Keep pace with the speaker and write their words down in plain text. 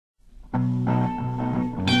Think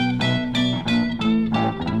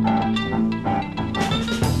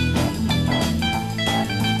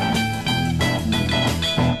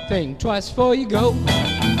twice before you go,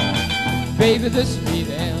 baby, this will be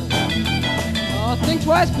the end. Oh, think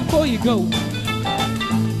twice before you go,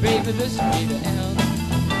 baby, this will be the end.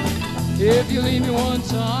 If you leave me one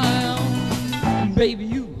time, baby,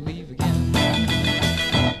 you leave again.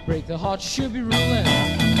 Break the heart you should be ruling,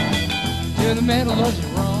 till the man who loves you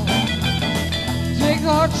wrong. Take the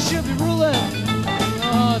heart you should be ruling,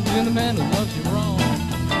 oh, till the man who loves you wrong.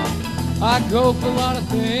 I go for a lot of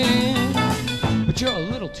things, but you're a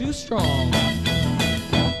little too strong.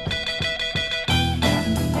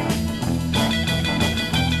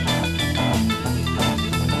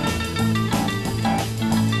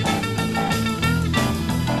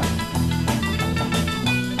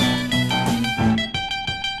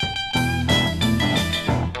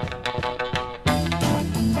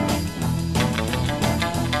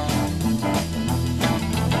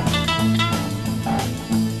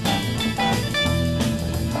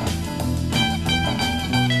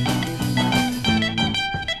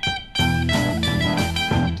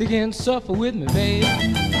 Dig in, suffer with me, babe.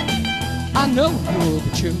 I know you'll be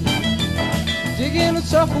true. Dig in and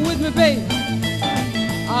suffer with me, babe.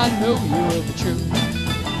 I know you'll be true.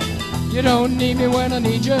 You don't need me when I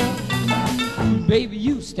need you, baby,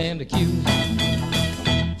 you stand accused.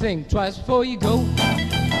 Think twice before you go,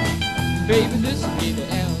 baby, this will be the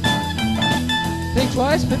end. Think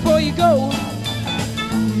twice before you go,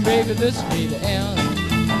 baby, this will be the end.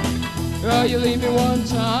 Oh, you leave me one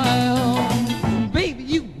time,